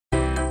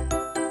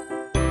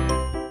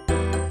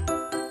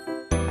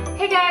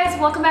Hey guys,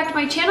 welcome back to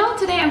my channel.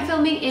 Today I'm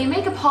filming a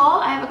makeup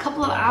haul. I have a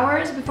couple of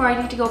hours before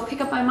I need to go pick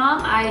up my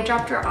mom. I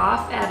dropped her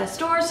off at a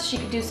store so she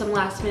could do some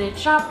last minute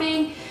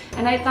shopping,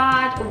 and I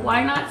thought,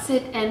 why not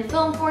sit and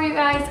film for you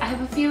guys? I have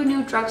a few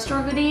new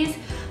drugstore goodies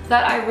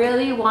that I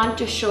really want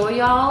to show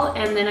y'all,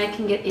 and then I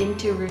can get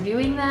into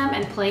reviewing them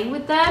and playing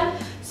with them.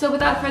 So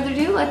without further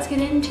ado, let's get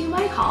into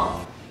my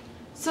haul.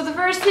 So the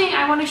first thing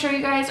I want to show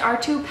you guys are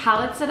two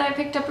palettes that I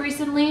picked up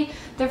recently.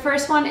 The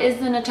first one is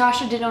the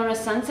Natasha Denona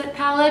Sunset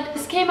palette.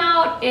 This came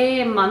out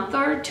a month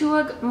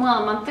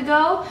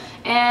ago,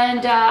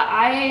 and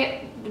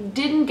I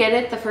didn't get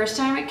it the first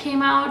time it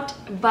came out,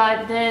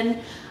 but then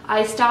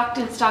I stocked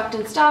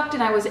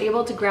and I was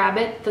able to grab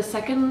it the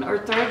second or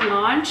third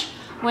launch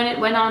when it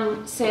went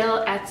on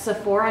sale at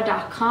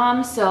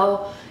sephora.com.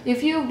 So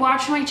if you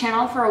watch my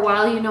channel for a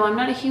while, you know I'm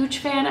not a huge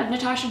fan of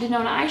Natasha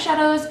Denona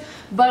eyeshadows,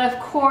 but of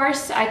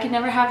course I can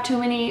never have too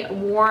many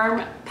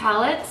warm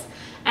palettes,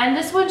 and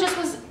this one just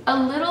was a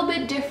little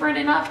bit different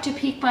enough to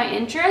pique my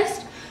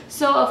interest.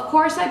 So of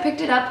course I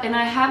picked it up, and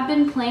I have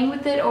been playing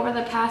with it over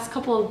the past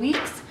couple of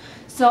weeks.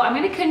 So I'm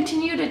going to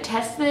continue to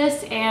test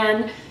this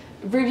and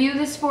review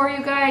this for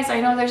you guys. I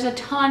know there's a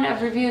ton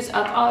of reviews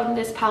up on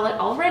this palette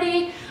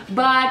already,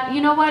 but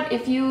you know what,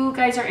 if you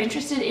guys are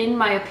interested in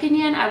my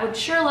opinion, I would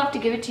sure love to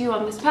give it to you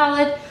on this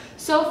palette.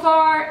 So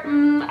far,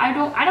 I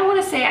don't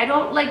want to say I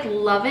don't like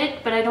love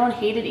it, but I don't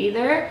hate it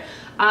either.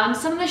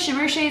 Some of the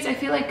shimmer shades I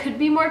feel like could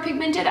be more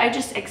pigmented. I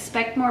just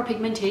expect more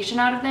pigmentation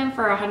out of them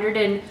for a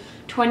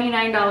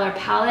 $129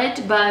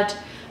 palette, but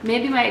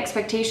maybe my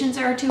expectations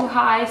are too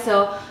high,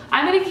 so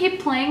I'm gonna keep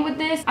playing with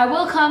this. I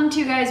will come to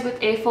you guys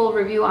with a full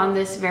review on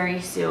this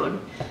very soon.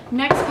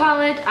 Next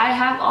palette, I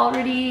have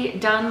already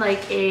done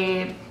like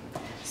a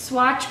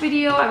swatch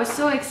video. I was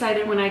so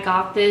excited when I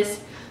got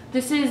this.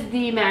 This is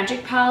the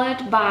Magic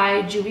palette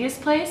by Juvia's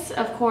Place.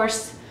 Of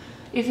course,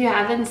 if you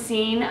haven't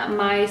seen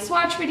my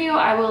swatch video,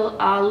 I will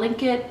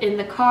link it in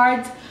the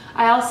cards.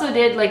 I also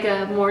did like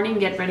a morning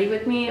get ready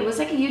with me. It was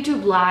like a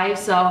YouTube live,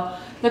 so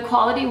the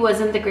quality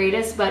wasn't the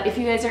greatest, but if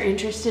you guys are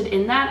interested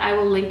in that, I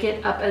will link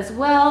it up as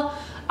well.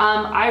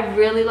 I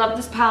really love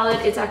this palette.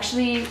 It's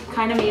actually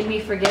kind of made me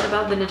forget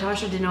about the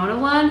Natasha Denona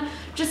one,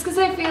 just because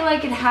I feel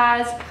like it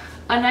has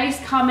a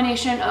nice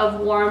combination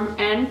of warm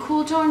and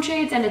cool tone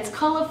shades, and it's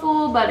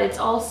colorful, but it's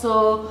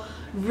also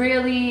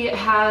really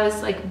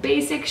has like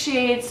basic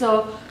shades.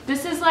 So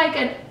this is like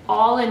an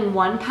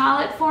all-in-one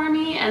palette for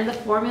me, and the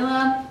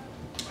formula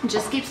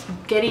just keeps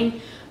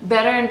getting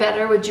better and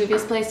better with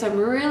Juvia's Place. So I'm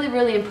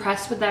really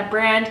impressed with that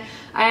brand.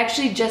 I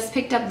actually just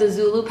picked up the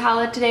Zulu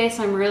palette today,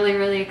 so I'm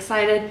really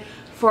excited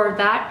for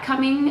that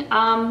coming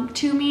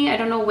to me. I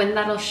don't know when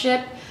that'll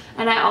ship.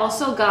 And I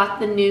also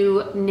got the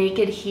new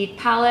Naked Heat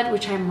palette,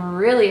 which I'm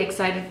really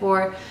excited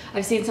for.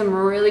 I've seen some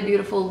really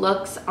beautiful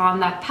looks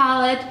on that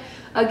palette.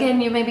 Again,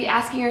 you may be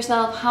asking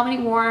yourself, how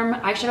many warm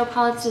eyeshadow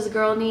palettes does a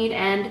girl need?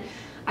 And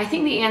I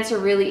think the answer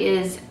really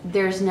is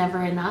there's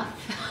never enough.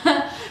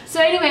 So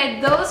anyway,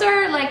 those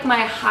are like my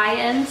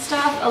high-end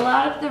stuff. A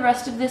lot of the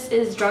rest of this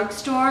is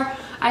drugstore.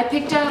 I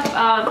picked up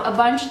a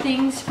bunch of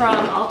things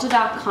from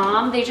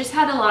Ulta.com. They just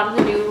had a lot of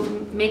the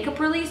new makeup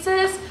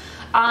releases.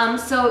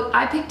 So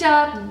I picked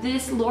up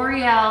this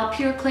L'Oreal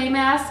Pure Clay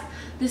Mask.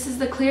 This is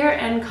the Clear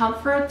and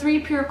Comfort 3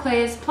 Pure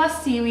Clays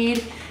plus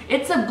Seaweed.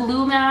 It's a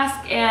blue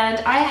mask, and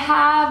I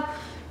have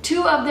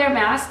two of their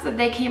masks that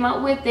they came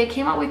out with. They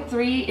came out with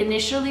three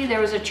initially. There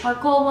was a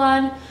charcoal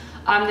one,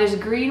 there's a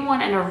green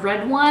one, and a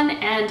red one,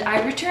 and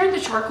I returned the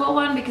charcoal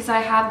one because I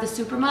have the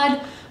Super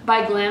Mud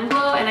by Glam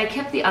Glow, and I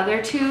kept the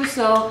other two.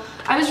 So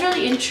I was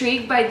really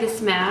intrigued by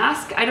this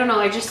mask. I don't know,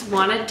 I just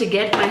wanted to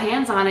get my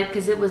hands on it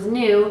because it was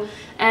new.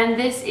 And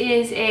this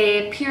is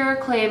a pure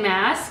clay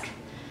mask,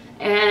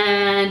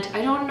 and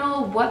I don't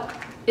know what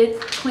it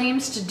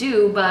claims to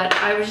do, but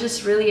I was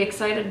just really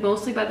excited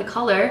mostly by the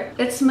color.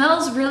 It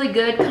smells really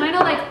good, kind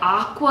of like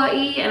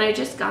aqua-y, and I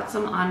just got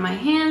some on my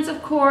hands,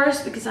 of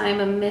course, because I'm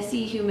a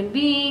messy human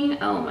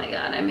being. Oh my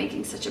god, I'm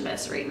making such a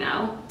mess right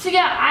now. So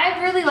yeah,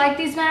 I really like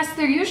these masks.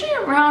 They're usually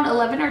around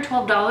 $11 or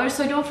 $12,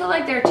 so I don't feel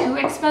like they're too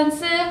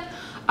expensive.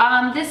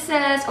 This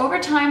says, over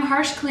time,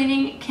 harsh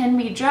cleaning can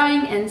be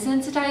drying and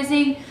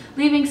sensitizing,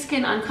 leaving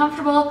skin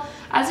uncomfortable.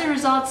 As a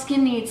result,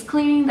 skin needs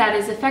cleaning that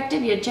is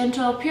effective yet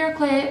gentle. Pure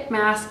Clay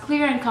Mask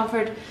Clear and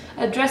Comfort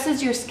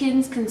addresses your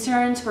skin's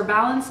concerns for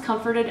balanced,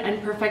 comforted,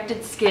 and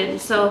perfected skin.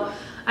 So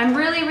I'm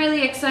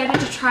really excited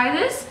to try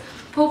this.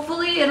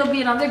 Hopefully it'll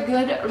be another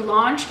good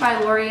launch by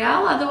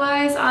L'Oreal.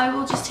 Otherwise, I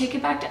will just take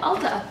it back to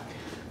Ulta.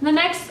 The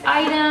next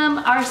item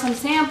are some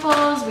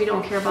samples. We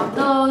don't care about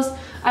those.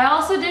 I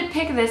also did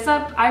pick this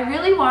up. I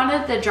really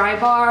wanted the Dry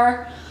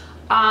Bar.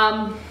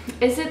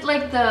 Is it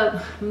like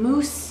the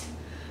Mousse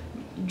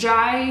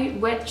Dry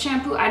Wet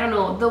Shampoo? I don't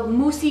know. The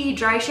Moussey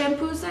Dry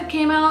Shampoos that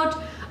came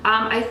out.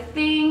 I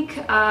think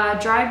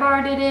Dry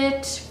Bar did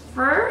it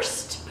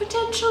first,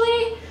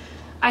 potentially.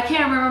 I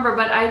can't remember,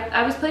 but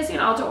I was placing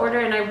an Ulta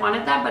order and I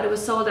wanted that, but it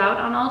was sold out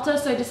on Ulta,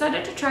 so I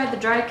decided to try the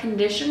dry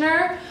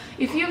conditioner.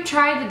 If you've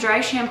tried the dry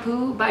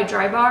shampoo by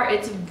Drybar,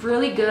 it's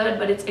really good,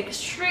 but it's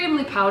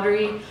extremely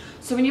powdery.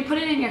 So when you put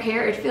it in your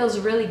hair, it feels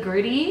really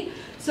gritty.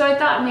 So I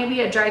thought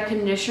maybe a dry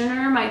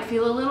conditioner might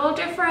feel a little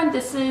different.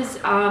 This is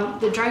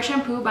the dry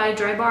shampoo by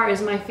Drybar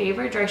is my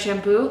favorite dry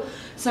shampoo.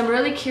 So I'm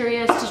really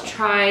curious to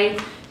try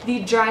the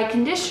dry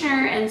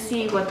conditioner and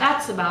see what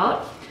that's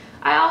about.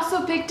 I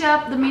also picked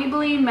up the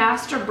Maybelline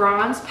Master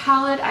Bronze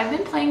palette. I've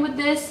been playing with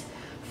this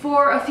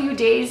for a few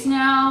days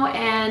now,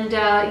 and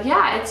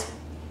yeah,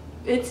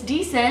 it's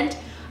decent.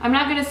 I'm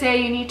not gonna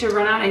say you need to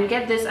run out and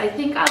get this. I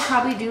think I'll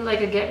probably do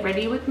like a get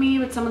ready with me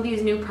with some of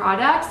these new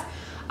products.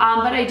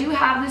 But I do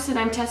have this and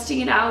I'm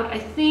testing it out. I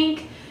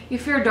think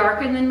if you're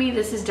darker than me,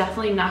 this is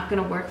definitely not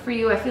gonna work for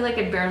you. I feel like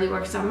it barely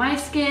works on my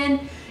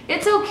skin.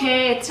 It's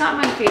okay, it's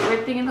not my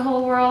favorite thing in the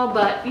whole world,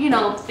 but you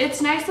know,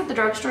 it's nice that the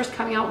drugstore is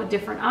coming out with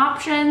different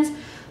options.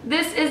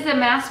 This is the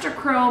Master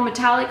Chrome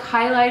Metallic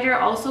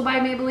Highlighter, also by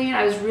Maybelline.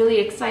 I was really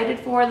excited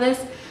for this.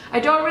 I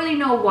don't really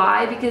know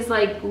why, because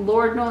like,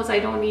 Lord knows I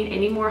don't need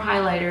any more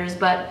highlighters,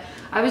 but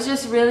I was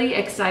just really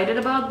excited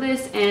about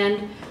this.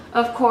 And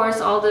of course,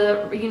 all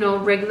the, you know,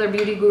 regular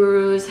beauty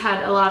gurus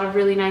had a lot of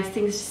really nice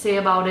things to say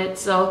about it.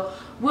 So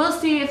we'll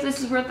see if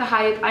this is worth the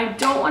hype. I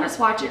don't want to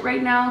swatch it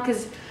right now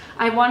because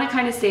I want to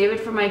kind of save it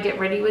for my get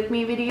ready with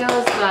me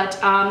videos. But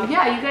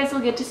yeah, you guys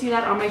will get to see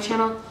that on my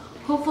channel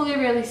hopefully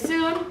really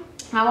soon.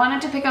 I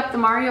wanted to pick up the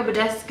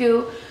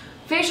BADESCU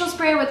facial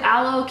spray with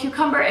aloe,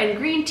 cucumber, and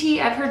green tea.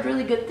 I've heard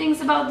really good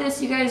things about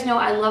this. You guys know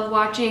I love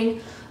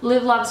watching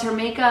Liv Loves Her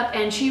Makeup,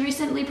 and she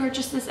recently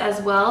purchased this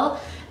as well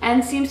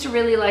and seems to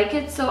really like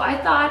it. So I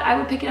thought I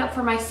would pick it up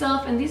for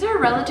myself, and these are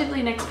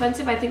relatively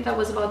inexpensive. I think that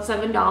was about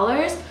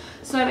 $7.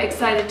 So I'm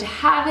excited to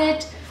have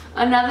it.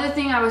 Another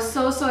thing I was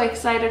so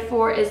excited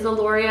for is the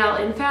L'Oreal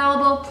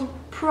Infallible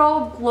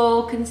Pro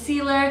Glow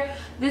Concealer.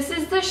 This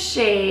is the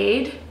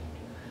shade.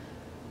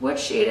 What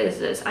shade is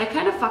this? I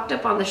kind of fucked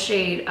up on the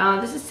shade.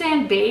 This is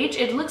Sand Beige.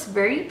 It looks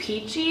very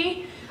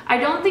peachy. I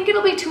don't think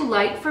it'll be too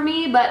light for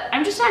me, but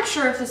I'm just not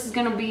sure if this is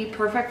gonna be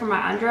perfect for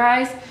my under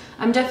eyes.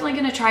 I'm definitely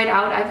gonna try it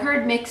out. I've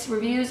heard mixed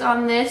reviews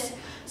on this,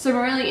 so I'm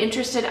really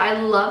interested.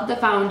 I love the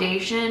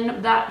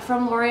foundation that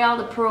from L'Oreal,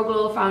 the Pro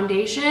Glow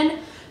foundation.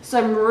 So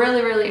I'm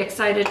really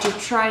excited to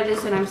try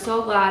this, and I'm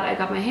so glad I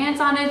got my hands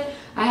on it.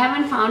 I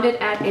haven't found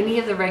it at any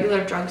of the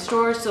regular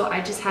drugstores, so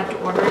I just had to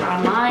order it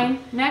online.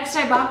 Next,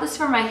 I bought this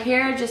for my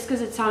hair just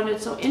because it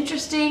sounded so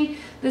interesting.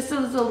 This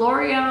is the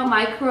L'Oreal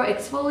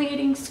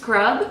Micro-Exfoliating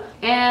Scrub,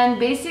 and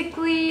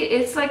basically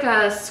it's like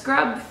a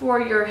scrub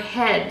for your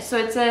head. So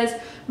it says,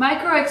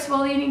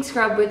 Micro-Exfoliating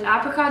Scrub with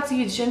apricot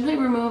seeds gently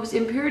removes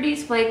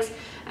impurities, flakes,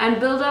 and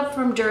build up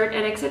from dirt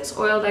and excess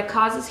oil that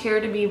causes hair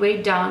to be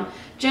weighed down.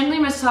 Gently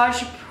massage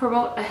to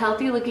promote a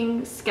healthy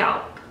looking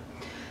scalp.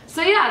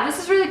 So yeah,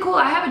 this is really cool.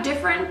 I have a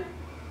different,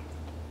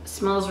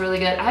 smells really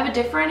good. I have a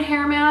different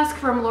hair mask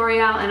from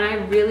L'Oreal, and I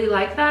really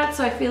like that.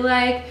 So I feel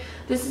like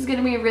this is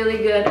gonna be really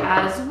good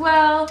as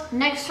well.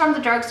 Next, from the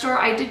drugstore,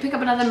 I did pick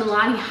up another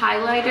Milani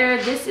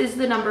highlighter. This is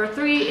the number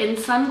 3 in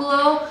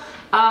Sunglow.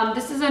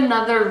 This is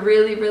another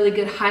really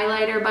good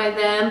highlighter by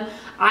them.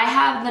 I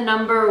have the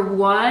number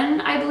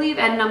 1, I believe,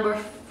 and number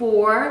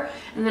 4,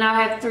 and then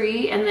I have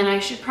 3, and then I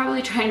should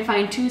probably try and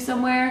find 2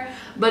 somewhere.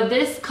 But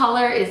this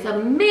color is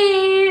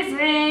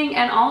amazing,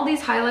 and all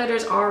these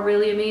highlighters are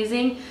really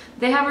amazing.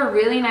 They have a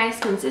really nice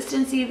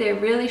consistency. They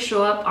really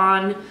show up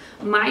on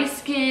my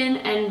skin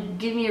and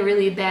give me a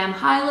really bam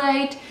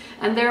highlight,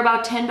 and they're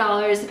about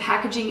 $10. The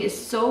packaging is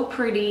so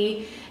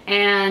pretty,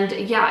 and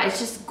yeah, it's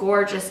just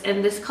gorgeous.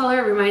 And this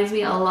color reminds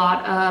me a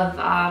lot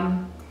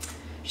of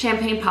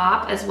Champagne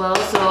Pop as well.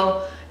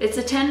 So it's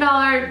a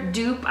 $10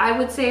 dupe, I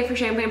would say, for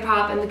Champagne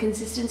Pop, and the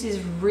consistency is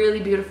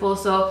really beautiful.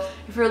 So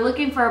if you're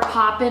looking for a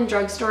pop-in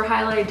drugstore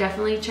highlight,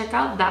 definitely check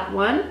out that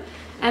one.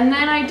 And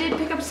then I did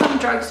pick up some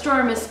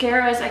drugstore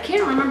mascaras. I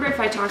can't remember if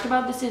I talked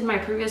about this in my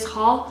previous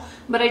haul,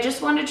 but I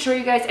just wanted to show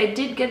you guys, I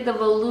did get the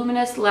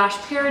Voluminous Lash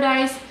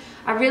Paradise.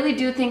 I really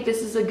do think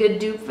this is a good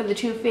dupe for the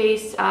Too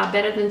Faced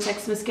Better Than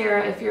Sex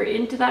mascara if you're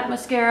into that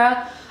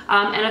mascara.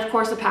 And of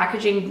course the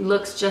packaging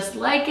looks just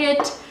like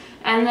it.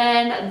 And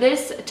then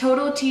this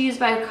Total Tease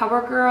by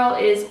COVERGIRL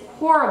is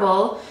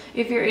horrible.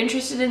 If you're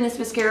interested in this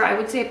mascara, I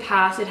would say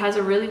pass. It has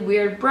a really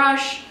weird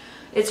brush.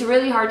 It's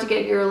really hard to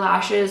get your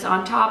lashes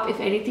on top. If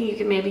anything, you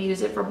can maybe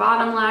use it for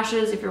bottom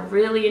lashes if you're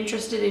really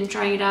interested in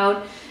trying it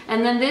out.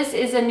 And then this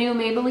is a new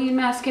Maybelline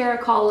mascara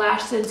called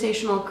Lash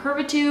Sensational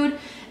Curvitude.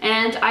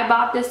 And I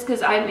bought this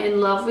because I'm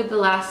in love with the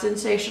Lash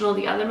Sensational,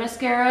 the other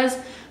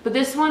mascaras. But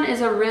this one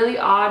is a really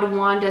odd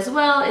wand as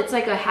well. It's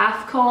like a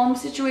half comb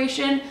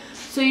situation.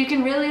 So you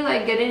can really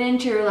like get it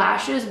into your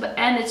lashes,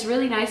 and it's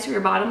really nice for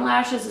your bottom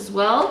lashes as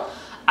well.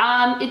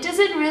 It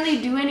doesn't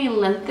really do any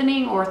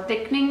lengthening or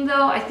thickening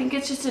though. I think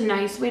it's just a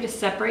nice way to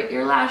separate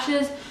your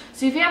lashes.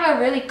 So if you have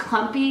a really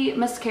clumpy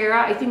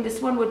mascara, I think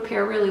this one would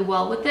pair really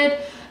well with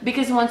it,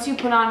 because once you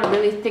put on a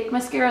really thick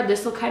mascara,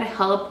 this will kind of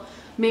help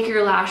make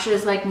your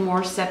lashes like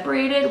more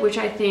separated, which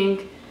I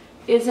think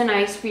is a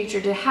nice feature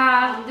to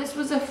have. This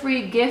was a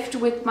free gift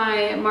with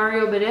my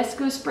Mario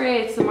BADESCU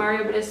spray. It's the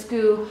Mario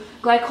BADESCU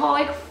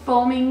Glycolic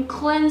Foaming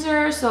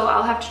Cleanser, so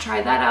I'll have to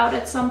try that out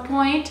at some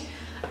point.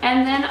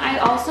 And then I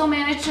also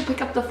managed to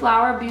pick up the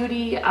Flower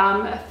Beauty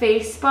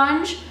face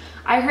sponge.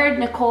 I heard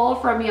Nicole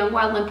from Young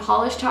Wild and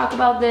Polish talk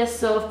about this,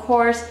 so of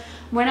course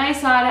when I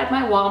saw it at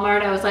my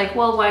Walmart, I was like,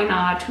 well, why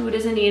not? Who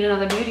doesn't need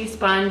another beauty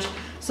sponge?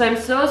 So I'm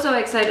so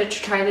excited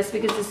to try this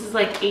because this is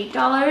like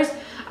 $8.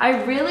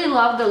 I really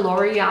love the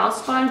L'Oreal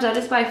sponge. That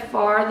is by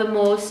far the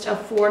most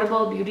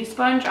affordable beauty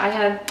sponge I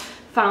have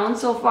found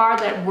so far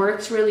that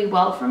works really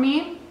well for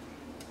me.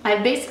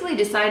 I've basically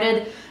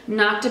decided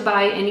not to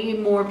buy any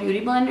more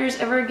beauty blenders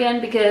ever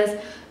again because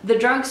the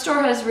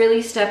drugstore has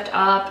really stepped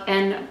up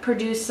and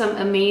produced some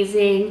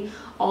amazing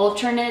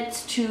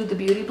alternates to the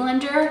beauty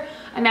blender.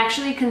 I'm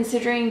actually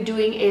considering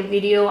doing a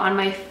video on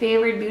my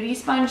favorite beauty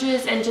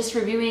sponges and just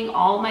reviewing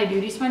all my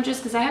beauty sponges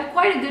because I have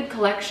quite a good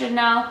collection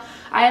now.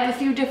 I have a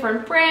few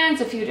different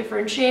brands, a few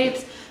different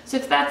shapes. So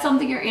if that's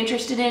something you're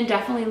interested in,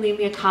 definitely leave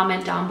me a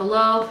comment down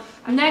below.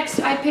 Next,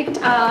 I picked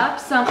up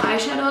some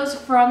eyeshadows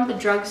from the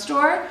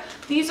drugstore.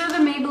 These are the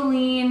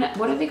Maybelline,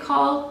 what are they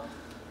called?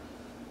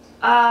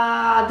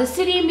 The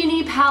City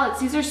Mini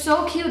palettes. These are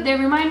so cute. They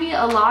remind me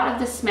a lot of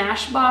the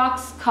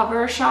Smashbox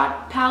Cover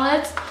Shot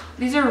palettes.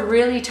 These are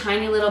really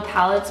tiny little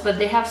palettes, but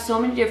they have so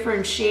many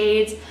different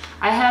shades.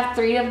 I have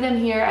 3 of them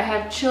here. I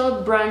have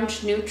Chilled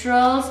Brunch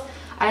Neutrals.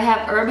 I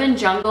have Urban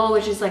Jungle,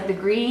 which is like the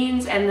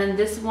greens, and then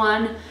this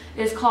one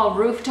is called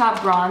Rooftop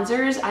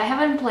Bronzers. I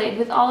haven't played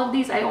with all of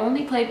these. I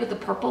only played with the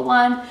purple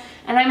one,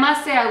 and I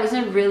must say I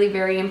wasn't really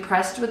very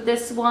impressed with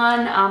this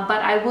one,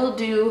 but I will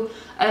do,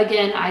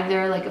 again,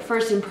 either like a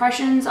first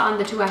impressions on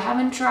the 2 I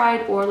haven't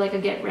tried or like a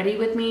get ready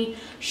with me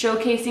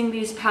showcasing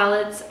these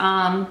palettes.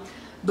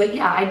 But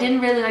yeah, I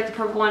didn't really like the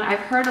purple one. I've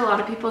heard a lot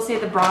of people say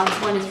the bronze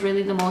one is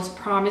really the most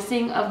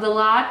promising of the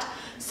lot.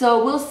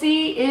 So we'll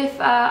see if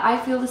I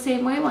feel the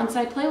same way once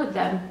I play with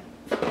them.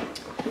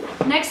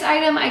 Next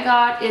item I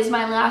got is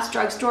my last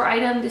drugstore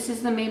item. This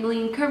is the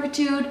Maybelline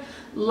Curvitude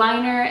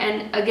liner,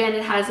 and again,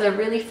 it has a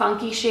really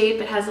funky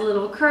shape. It has a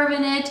little curve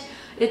in it.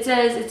 It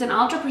says it's an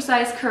ultra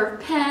precise curve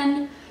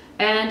pen,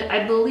 and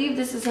I believe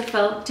this is a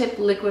felt tip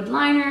liquid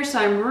liner, so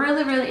I'm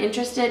really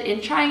interested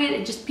in trying it.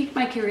 It just piqued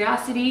my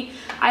curiosity.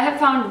 I have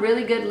found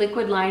really good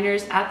liquid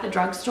liners at the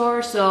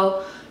drugstore,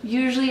 so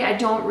usually I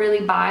don't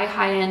really buy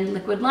high-end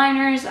liquid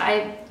liners.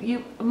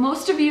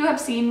 Most of you have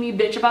seen me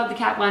bitch about the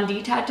Kat Von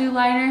D tattoo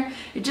liner.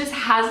 It just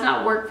has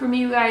not worked for me,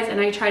 you guys,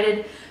 and I tried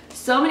it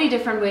so many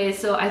different ways,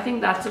 so I think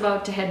that's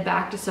about to head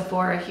back to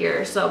Sephora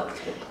here. So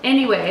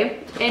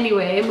anyway,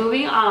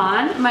 moving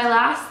on. My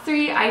last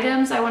 3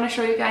 items I want to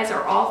show you guys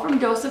are all from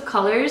Dose of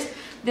Colors.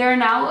 They're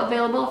now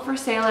available for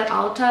sale at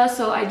Ulta,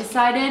 so I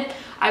decided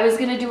I was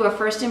going to do a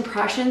first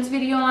impressions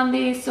video on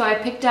these, so I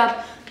picked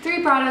up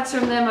 3 products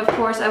from them. Of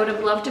course, I would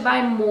have loved to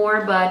buy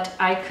more, but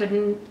I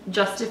couldn't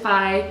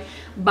justify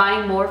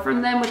buying more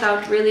from them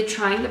without really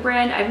trying the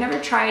brand. I've never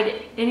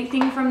tried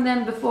anything from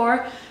them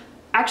before.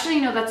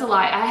 Actually, no, that's a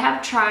lie. I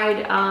have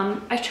tried,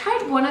 I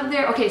tried one of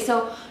their, okay,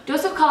 so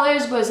Dose of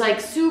Colors was like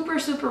super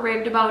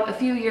raved about a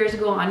few years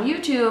ago on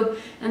YouTube,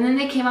 and then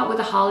they came out with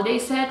a holiday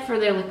set for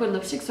their liquid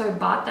lipstick, so I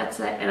bought that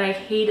set and I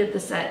hated the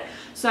set.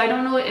 So I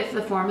don't know if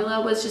the formula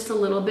was just a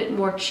little bit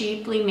more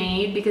cheaply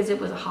made because it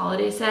was a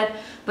holiday set,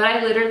 but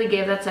I literally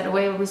gave that set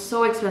away. It was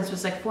so expensive. It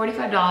was like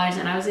 $45,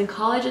 and I was in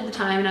college at the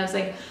time, and I was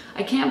like,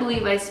 I can't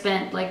believe I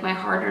spent like my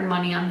hard-earned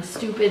money on the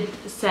stupid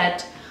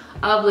set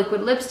of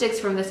liquid lipsticks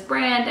from this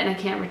brand, and I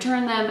can't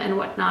return them and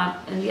whatnot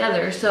and the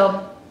other.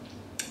 So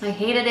I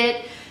hated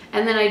it,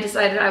 and then I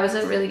decided I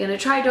wasn't really going to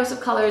try Dose of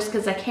Colors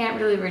because I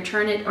can't really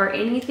return it or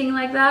anything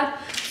like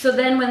that. So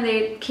then when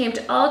they came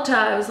to Ulta,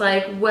 I was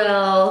like,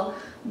 well,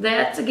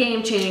 that's a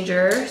game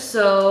changer.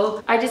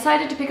 So I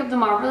decided to pick up the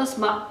Marvelous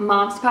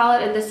Moms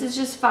palette, and this is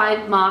just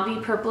 5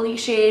 mauve-y purpley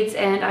shades,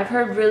 and I've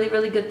heard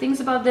really good things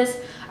about this.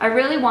 I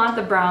really want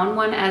the brown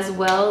one as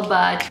well,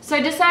 but so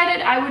I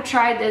decided I would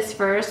try this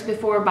first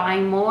before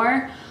buying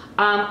more.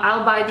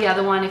 I'll buy the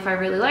other one if I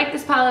really like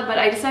this palette, but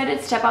I decided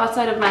to step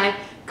outside of my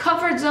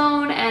comfort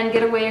zone and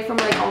get away from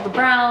like all the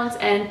browns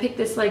and pick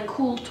this like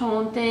cool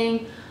tone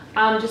thing,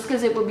 just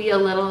because it would be a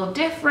little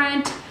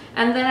different.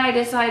 And then I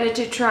decided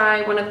to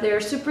try one of their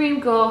Supreme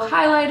Glow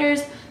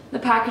highlighters. The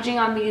packaging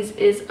on these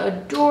is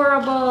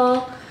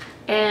adorable,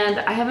 and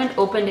I haven't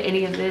opened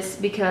any of this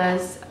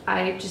because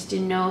I just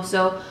didn't know.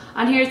 So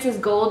on here it says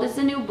gold is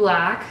the new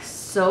black,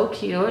 so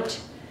cute.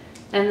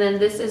 And then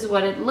this is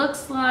what it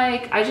looks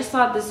like. I just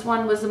thought this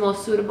one was the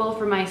most suitable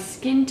for my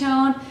skin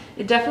tone.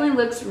 It definitely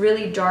looks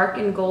really dark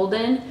and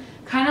golden.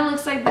 Kind of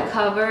looks like the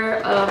cover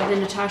of the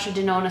Natasha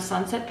Denona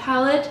Sunset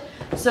palette.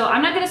 So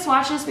I'm not going to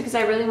swatch this because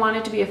I really want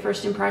it to be a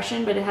first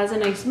impression, but it has a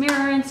nice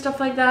mirror and stuff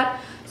like that.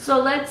 So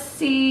let's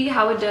see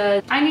how it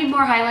does. I need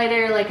more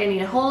highlighter, like I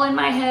need a hole in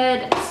my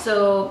head.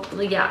 So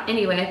yeah,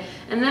 anyway.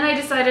 And then I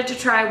decided to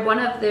try one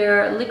of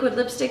their liquid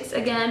lipsticks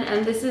again,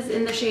 and this is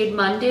in the shade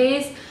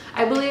Mondays.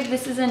 I believe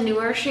this is a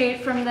newer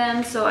shade from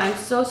them, so I'm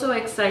so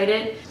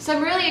excited. So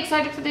I'm really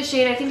excited for this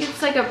shade. I think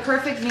it's like a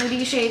perfect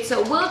nudie shade,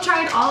 so we'll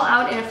try it all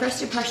out in a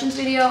first impressions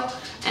video,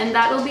 and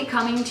that will be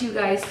coming to you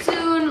guys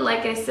soon.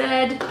 Like I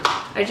said,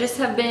 I just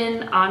have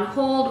been on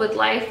hold with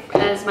life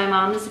as my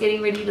mom is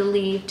getting ready to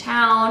leave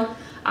town.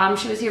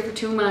 She was here for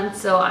 2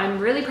 months, so I'm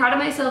really proud of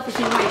myself for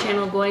keeping my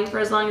channel going for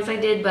as long as I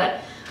did,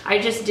 but I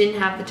just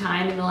didn't have the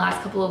time in the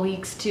last couple of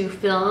weeks to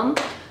film.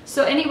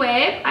 So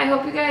anyway, I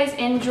hope you guys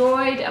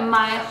enjoyed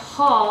my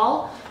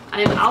haul.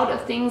 I'm out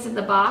of things in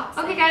the box.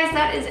 Okay guys,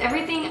 that is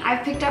everything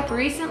I've picked up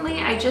recently.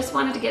 I just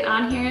wanted to get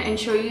on here and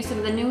show you some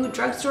of the new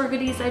drugstore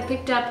goodies I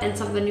picked up and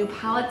some of the new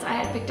palettes I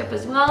had picked up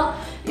as well.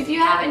 If you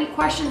have any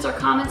questions or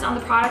comments on the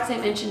products I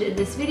mentioned in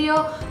this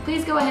video,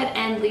 please go ahead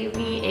and leave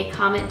me a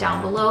comment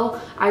down below.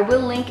 I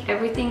will link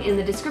everything in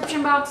the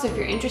description box, so if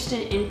you're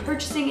interested in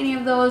purchasing any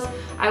of those,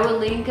 I will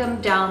link them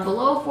down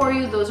below for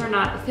you. Those are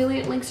not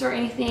affiliate links or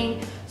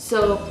anything,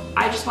 so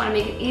I just want to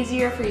make it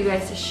easier for you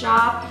guys to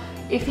shop.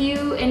 If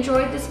you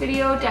enjoyed this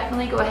video,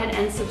 definitely go ahead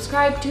and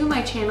subscribe to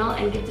my channel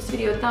and give this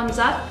video a thumbs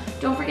up.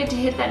 Don't forget to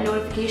hit that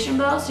notification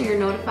bell so you're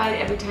notified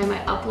every time I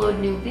upload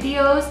new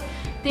videos.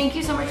 Thank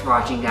you so much for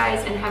watching,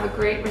 guys, and have a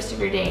great rest of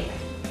your day.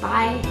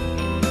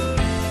 Bye.